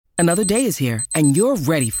Another day is here, and you're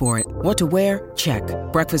ready for it. What to wear? Check.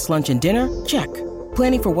 Breakfast, lunch, and dinner? Check.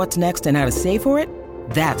 Planning for what's next and how to save for it?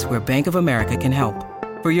 That's where Bank of America can help.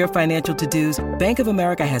 For your financial to-dos, Bank of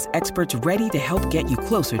America has experts ready to help get you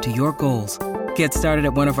closer to your goals. Get started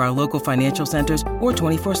at one of our local financial centers or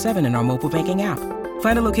 24/7 in our mobile banking app.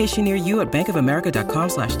 Find a location near you at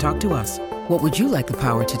bankofamerica.com/talktous. What would you like the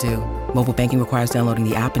power to do? Mobile banking requires downloading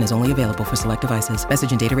the app and is only available for select devices.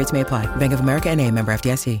 Message and data rates may apply. Bank of America N.A., member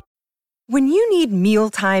FDIC. When you need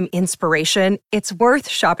mealtime inspiration, it's worth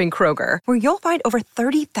shopping Kroger, where you'll find over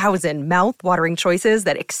 30,000 mouth-watering choices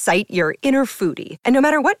that excite your inner foodie. And no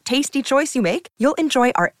matter what tasty choice you make, you'll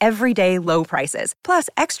enjoy our everyday low prices, plus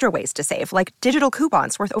extra ways to save, like digital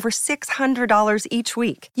coupons worth over $600 each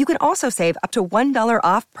week. You can also save up to $1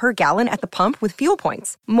 off per gallon at the pump with fuel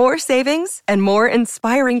points. More savings and more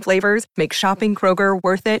inspiring flavors make shopping Kroger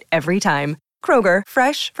worth it every time. Kroger,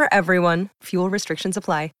 fresh for everyone. Fuel restrictions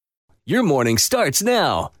apply. Your morning starts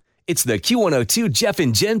now. It's the Q102 Jeff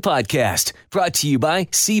and Jen podcast, brought to you by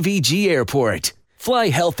CVG Airport. Fly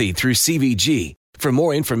healthy through CVG. For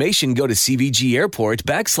more information, go to CVG Airport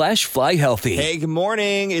 /fly healthy. Hey, good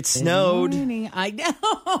morning. It snowed. Good morning. I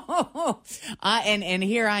know. And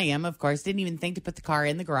here I am, of course. Didn't even think to put the car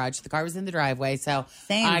in the garage. The car was in the driveway. So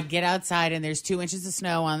I get outside and there's 2 inches of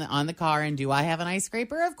snow on the car. And do I have an ice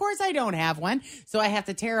scraper? Of course I don't have one. So I have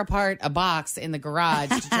to tear apart a box in the garage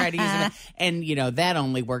to try to use it. And, that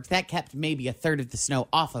only worked. That kept maybe a third of the snow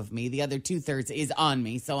off of me. The other 2/3 is on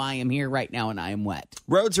me. So I am here right now and I am wet.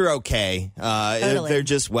 Roads are okay. They're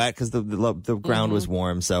just wet because the ground was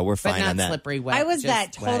warm, so we're fine but not on that. Slippery wet. I was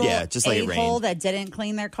that total just like a-hole that didn't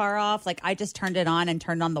clean their car off. Like, I just turned it on and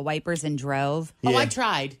turned on the wipers and drove. Oh, I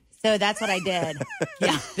tried. So that's what I did.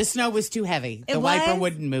 Yeah, the snow was too heavy. The wiper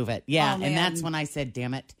wouldn't move it. Yeah, and that's when I said,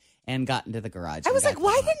 damn it, and got into the garage. I was like,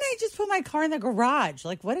 why didn't I just put my car in the garage?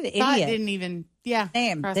 Like, what an idiot. I didn't even,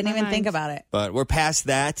 Same. Didn't even think about it. But we're past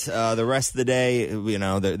that. The rest of the day,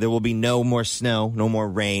 there will be no more snow, no more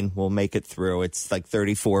rain. We'll make it through. It's like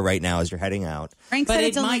 34 right now as you're heading out. Frank but said it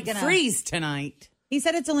it's only might going to freeze tonight. He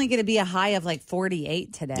said it's only going to be a high of like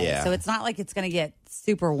 48 today. Yeah. So it's not like it's going to get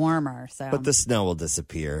super warmer. So, But the snow will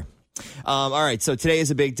disappear. All right, so today is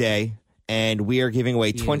a big day. And we are giving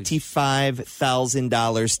away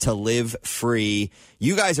 $25,000 to live free.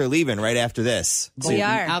 You guys are leaving right after this. We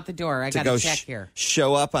are. Out the door. I got to check here.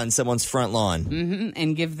 Show up on someone's front lawn.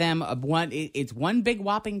 And give them it's one big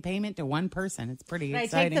whopping payment to one person. It's pretty exciting.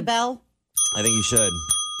 Can I take the bell? I think you should.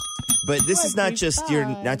 But this is not just, you're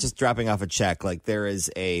not just dropping off a check. Like, there is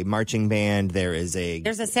a marching band. There's a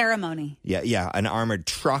ceremony. Yeah, an armored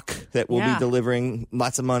truck that will be delivering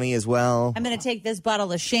lots of money as well. I'm going to take this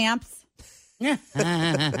bottle of Champs.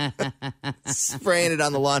 Spraying it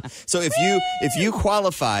on the lawn. So if you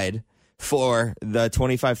qualified for the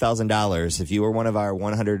 $25,000, if you were one of our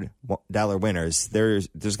 $100 winners, there's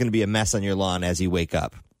going to be a mess on your lawn as you wake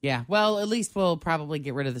up. Yeah. Well, at least we'll probably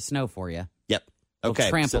get rid of the snow for you. Yep. Okay.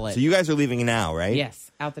 We'll trample it. So you guys are leaving now, right?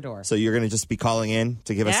 Yes. Out the door. So you're going to just be calling in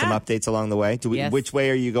to give us some updates along the way? Yes. Which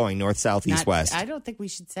way are you going? North, south, east, west? I don't think we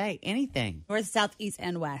should say anything. North, south, east,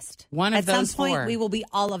 and west. One of those At some point, four. we will be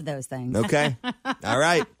all of those things. Okay. All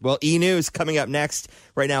right. Well, E-News coming up next.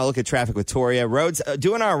 Right now, look at traffic with Toria. Roads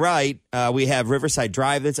doing all right. We have Riverside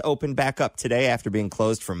Drive that's opened back up today after being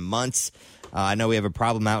closed for months. I know we have a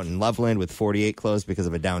problem out in Loveland with 48 closed because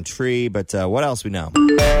of a downed tree, but what else we know?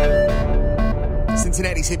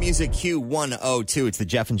 Cincinnati's hit music Q102. It's the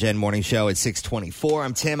Jeff and Jen morning show at 6:24.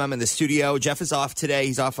 I'm Tim. I'm in the studio. Jeff is off today.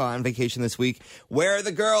 He's off on vacation this week. Where are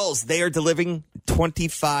the girls? They are delivering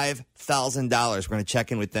 $25,000. We're going to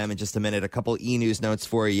check in with them in just a minute. A couple E-News notes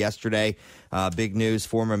for you yesterday. Big news.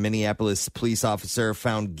 Former Minneapolis police officer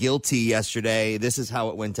found guilty yesterday. This is how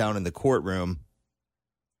it went down in the courtroom.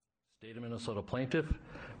 State of Minnesota plaintiff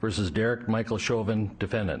versus Derek Michael Chauvin,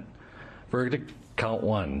 defendant. Verdict, count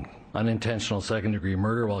 1. Unintentional second-degree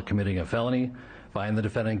murder while committing a felony. Find the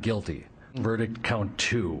defendant guilty. Verdict, count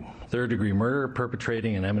 2. Third-degree murder,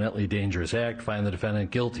 perpetrating an eminently dangerous act. Find the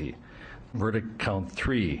defendant guilty. Verdict, count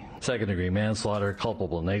 3. Second-degree manslaughter,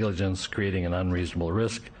 culpable negligence, creating an unreasonable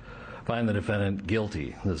risk. Find the defendant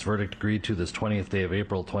guilty. This verdict agreed to this 20th day of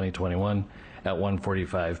April 2021 at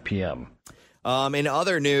 1:45 p.m. In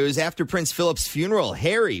other news, after Prince Philip's funeral,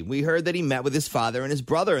 Harry, we heard that he met with his father and his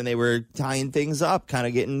brother, and they were tying things up, kind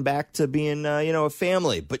of getting back to being, a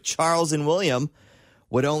family. But Charles and William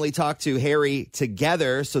would only talk to Harry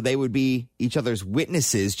together, so they would be each other's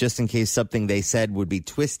witnesses, just in case something they said would be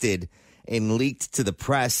twisted and leaked to the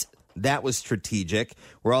press. That was strategic.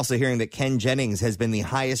 We're also hearing that Ken Jennings has been the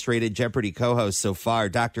highest-rated Jeopardy co-host so far.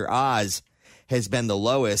 Dr. Oz has been the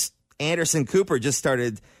lowest. Anderson Cooper just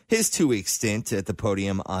started his 2-week stint at the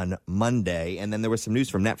podium on Monday. And then there was some news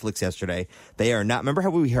from Netflix yesterday. They are not, remember how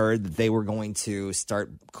we heard that they were going to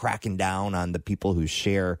start cracking down on the people who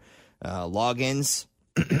share logins?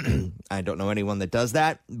 I don't know anyone that does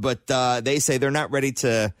that, but they say they're not ready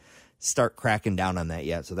to start cracking down on that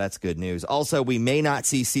yet. So that's good news. Also, we may not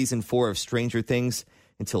see season 4 of Stranger Things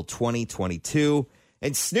until 2022.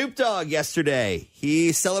 And Snoop Dogg yesterday,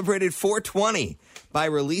 he celebrated 420 by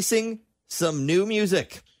releasing some new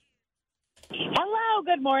music. Hello,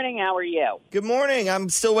 good morning. How are you? Good morning. I'm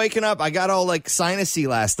still waking up. I got all like sinusy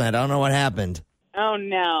last night. I don't know what happened. Oh,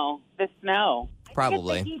 no. The snow.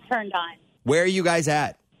 Probably. I think the heat turned on. Where are you guys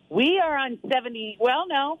at? We are on 70. Well,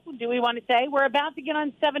 no. Do we want to say? We're about to get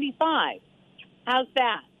on 75. How's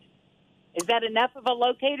that? Is that enough of a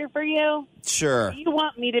locator for you? Sure. Do you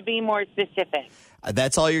want me to be more specific?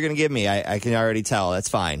 That's all you're going to give me. I can already tell. That's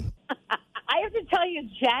fine. I have to tell you,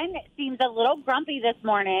 Jen seems a little grumpy this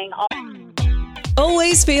morning.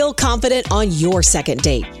 Always feel confident on your second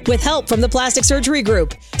date. With help from the Plastic Surgery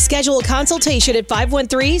Group. Schedule a consultation at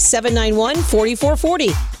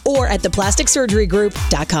 513-791-4440 or at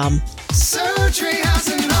theplasticsurgerygroup.com. Surgery has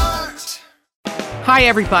an art. Hi,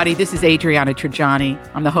 everybody. This is Adriana Trajani.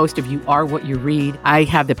 I'm the host of You Are What You Read. I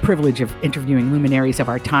have the privilege of interviewing luminaries of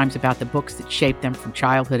our times about the books that shaped them from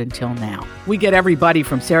childhood until now. We get everybody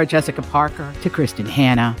from Sarah Jessica Parker to Kristen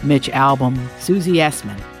Hanna, Mitch Albom, Susie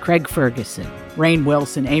Essman, Craig Ferguson, Rainn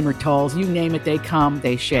Wilson, Amor Tolls, you name it, they come,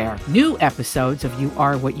 they share. New episodes of You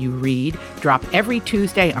Are What You Read drop every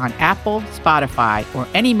Tuesday on Apple, Spotify, or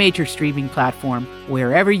any major streaming platform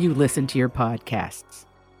wherever you listen to your podcasts.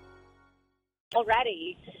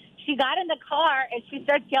 Already, she got in the car and she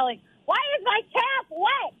starts yelling, "Why is my cap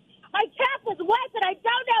wet? My cap was wet and I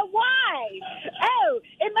don't know why. Oh,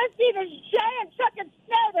 it must be this giant truck of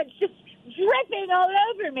snow that's just dripping all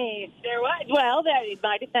over me." There was. Well, in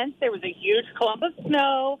my defense, there was a huge clump of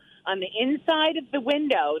snow on the inside of the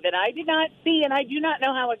window that I did not see, and I do not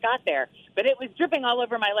know how it got there. But it was dripping all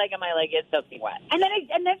over my leg, and my leg is soaking wet. And then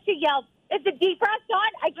she yelled, "Is the defrost on?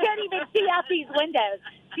 I can't even see out these windows."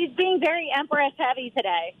 She's being very Empress heavy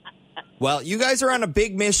today. Well, you guys are on a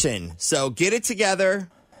big mission, so get it together.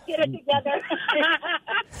 Get it together.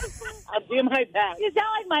 I'll do my best. You sound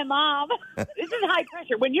like my mom. This is high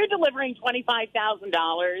pressure. When you're delivering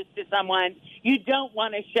 $25,000 to someone, you don't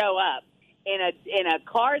want to show up in a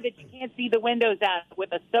car that you can't see the windows out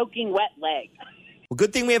with a soaking wet leg. Well,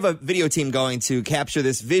 good thing we have a video team going to capture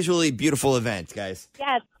this visually beautiful event, guys.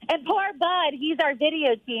 Yes, and poor Bud, he's our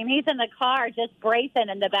video team. He's in the car just bracing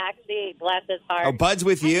in the back seat. Bless his heart. Oh, Bud's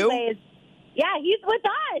with you? Anyways, yeah, he's with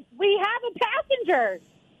us. We have a passenger.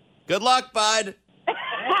 Good luck, Bud.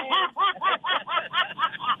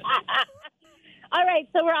 All right,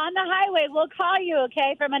 so we're on the highway. We'll call you,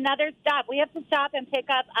 okay, from another stop. We have to stop and pick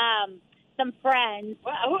up some friends.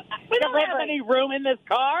 Well, we don't have any room in this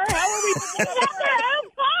car. How are we picking up our own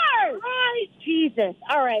car? Right, Jesus.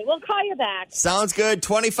 All right, we'll call you back. Sounds good.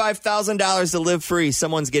 $25,000 to live free.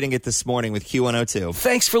 Someone's getting it this morning with Q102.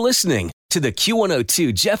 Thanks for listening to the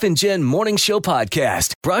Q102 Jeff and Jen Morning Show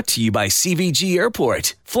podcast, brought to you by CVG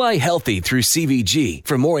Airport. Fly healthy through CVG.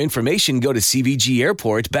 For more information, go to CVG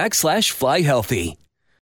Airport /fly healthy.